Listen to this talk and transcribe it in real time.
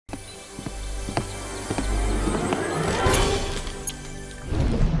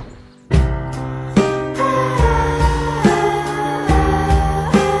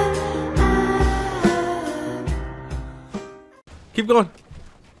going.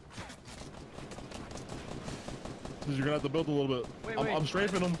 You're gonna have to build a little bit. Wait. I'm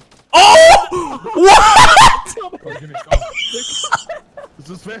strafing him. Oh! What? It's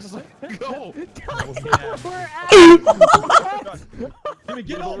as fast as I can go. Jimmy,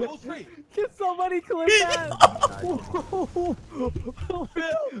 get over. Go straight. Can somebody clip that? What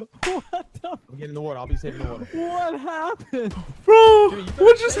the? I'm getting in the water. I'll be safe in the water. What happened? Bro,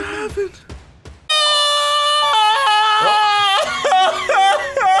 what just happened?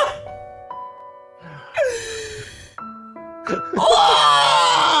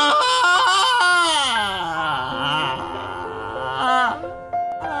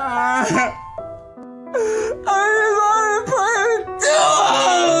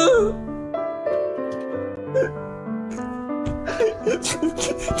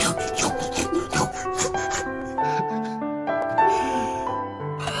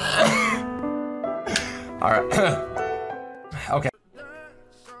 All right. Okay.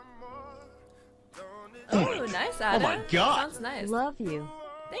 Oh, nice, Adam. Oh my God. Sounds nice. Love you.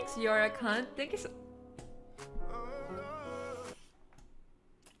 Thanks, Yora Khan. Thank you so.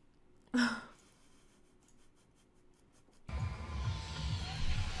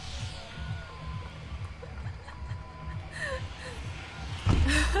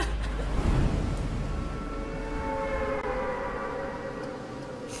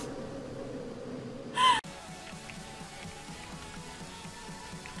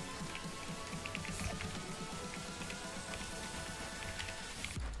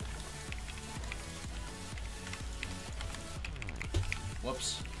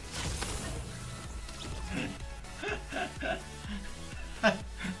 Whoops. I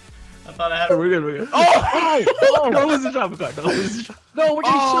thought I had. We're good. Oh! Don't lose the shot card. Don't lose the shot. No, we're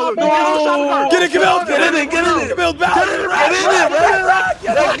getting shot. No! Get it, Camille! Get in it! Get in it! Camille, back! Get in it!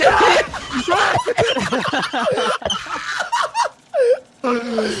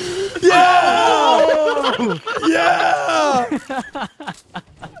 Yeah!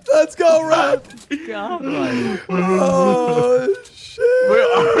 Let's go, Rat! God, Oh, shit!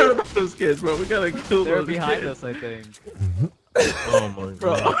 where are those kids, bro? We gotta kill They're those behind kids. us, I think. Oh my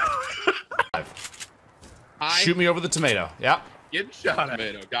Bro. Shoot me over the tomato. Yeah. Get shot at.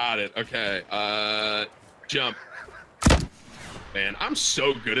 Tomato. Got it. Okay. Jump. Man, I'm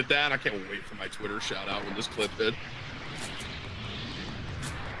so good at that. I can't wait for my Twitter shout out when this clip did.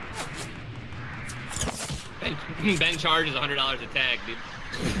 Ben charges $100 a tag, dude.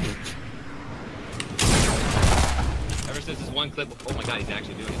 Ever since this one clip, oh my god, he's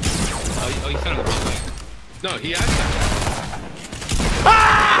actually doing it. Oh, he's kind of the wrong way. No, he has that.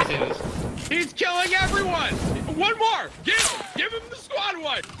 Ah! He's killing everyone. One more. Get him. Give him the squad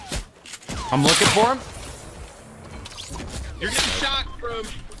one. I'm looking for him. You're getting shot from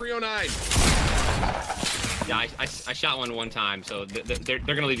 309. Yeah, I shot one time, so they're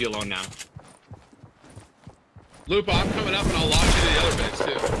gonna leave you alone now. Lupo, I'm coming up and I'll launch you to the other bits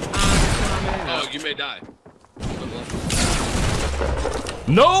too. Oh, you may die.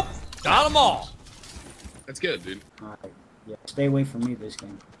 Nope. Got them all. That's good, dude. Alright, yeah, stay away from me this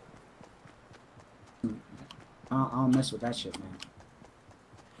game. I don't mess with that shit, man.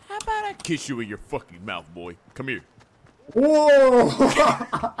 How about I kiss you in your fucking mouth, boy? Come here. Whoa!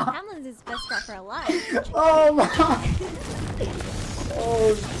 Hamlinz is best rapper alive. Oh my!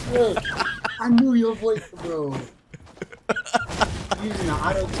 Oh shit! I knew your voice, bro. Using the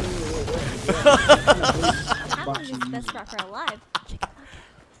auto tune. Hamlinz is best rapper alive.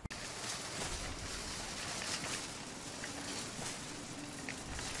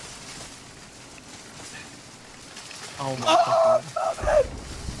 Oh my god.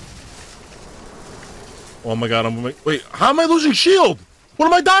 Oh my god, wait, how am I losing shield? What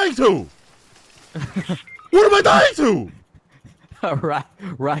am I dying to? What am I dying to?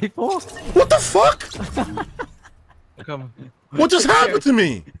 Rifle? What the fuck? Come. What just happened to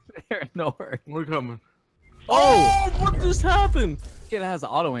me? There, no worry. We're coming. Oh, what just happened? Kid has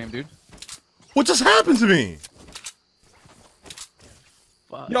auto aim, dude. What just happened to me?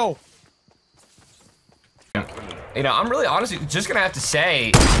 Fuck. Yo. You know, I'm really honestly just gonna have to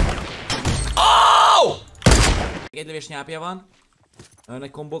say. Oh! Egy lövés nyápja van. Nagyon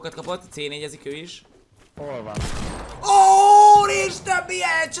nagy kombókat kapott, C4-ezik ő is. Hol van? Ó, nincs több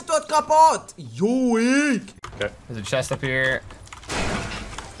ilyen csatot kapott! Jó ég! Okay. There's a chest up here.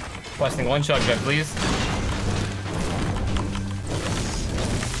 Requesting one chug jet, please.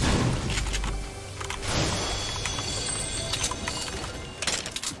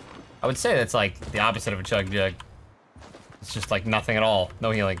 I would say that's like the opposite of a chug jug. It's just like nothing at all.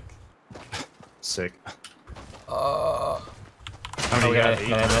 No healing. Sick. Oh, we got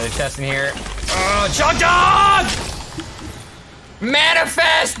another chest in here. Chug jug!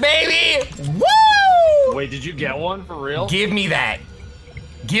 Manifest, baby! Woo! Wait, did you get one for real? Give me that.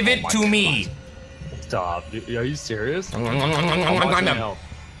 Give it to me. Stop. Are you serious?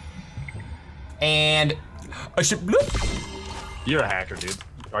 And a ship. You're a hacker, dude.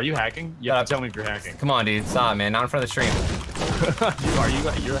 Are you hacking? You have to tell me if you're hacking. Come on, dude. Stop, man. Not in front of the stream.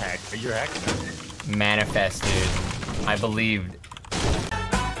 You're hacking. Manifest, dude. I believed.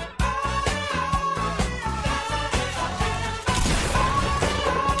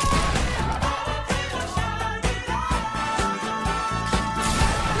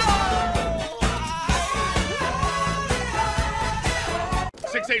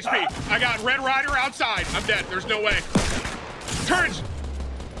 HP. I got Red Rider outside. I'm dead. There's no way. Courage.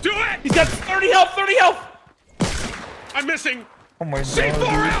 Do it. He's got 30 health. 30 health. I'm missing. Oh my god.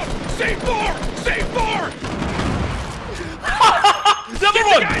 C4 out. C4. C4. Number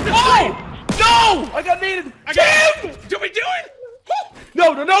one. Oh no! I got needed. Tim! Did we do it?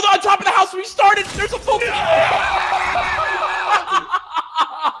 No. On top of the house we started. There's a full.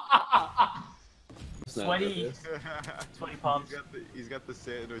 Sweaty pumps. He's got the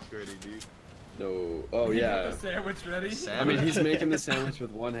sandwich ready, dude. No. Oh yeah. The sandwich ready? I mean, he's making the sandwich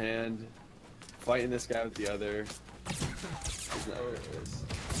with one hand, fighting this guy with the other. Isn't that what it is?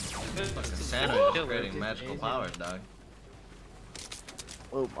 Fucking sandwich creating magical powers, dog.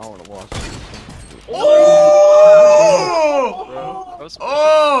 Oh, I want to watch. Oh!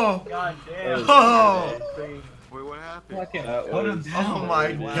 Oh! God damn. Oh! Wait, what happened? Oh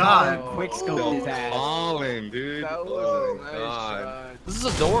my god. Quick scope his ass. Falling, dude. That was was god. This is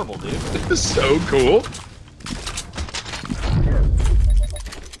adorable, dude. This is so cool.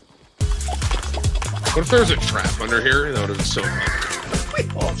 What if there's a trap under here? That would have been so fun.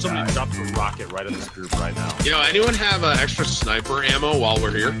 Oh, somebody dropped a rocket right in this group right now. You know, anyone have extra sniper ammo while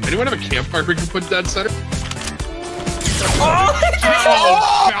we're here? Anyone have a campfire we can put dead center?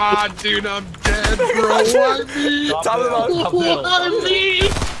 Oh god, dude, I'm dead, bro. Why me? Why me?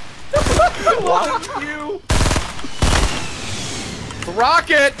 Why you?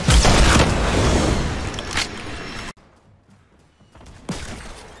 Rocket!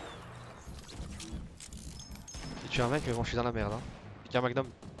 Tu es un mec quand je suis dans la merde, hein. Pique un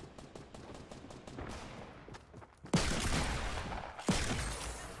magnum.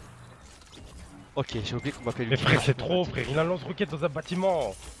 Ok, j'ai oublié qu'on m'appelait lui. Mais frère, c'est trop, frère. Il a un lance-roquette dans un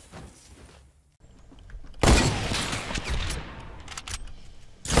bâtiment.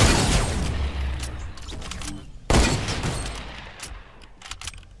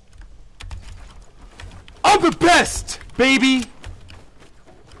 I'm the best, baby!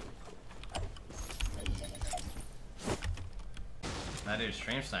 That dude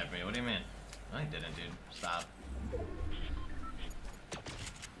stream sniped me. What do you mean? No, he didn't, dude. Stop.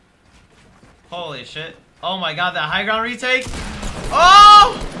 Holy shit. Oh my god, that high ground retake!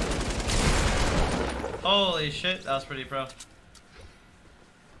 Oh! Holy shit, that was pretty pro.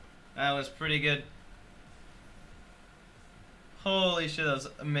 That was pretty good. Holy shit, that was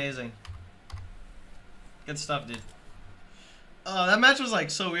amazing. Good stuff, dude. Oh, that match was like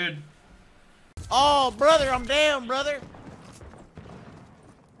so weird. Oh, brother, I'm down, brother.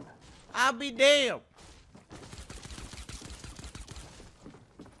 I'll be damned.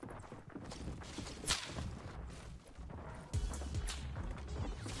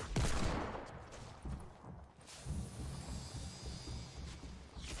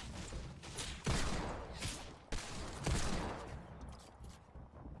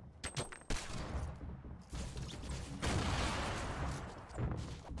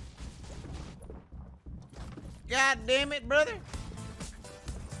 God damn it, brother.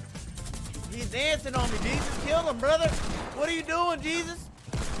 He's dancing on me, Jesus. Kill him, brother. What are you doing, Jesus?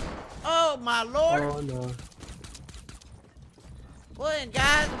 Oh, my Lord. Oh, no. What in,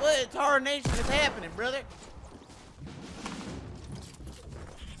 guys? What in tarnation is happening, brother?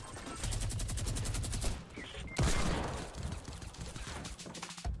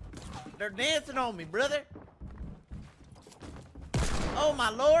 They're dancing on me, brother. Oh, my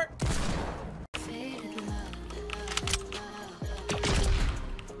Lord.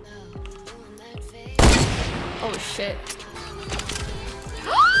 Oh shit.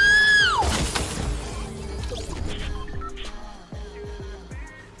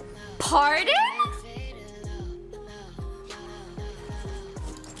 Pardon?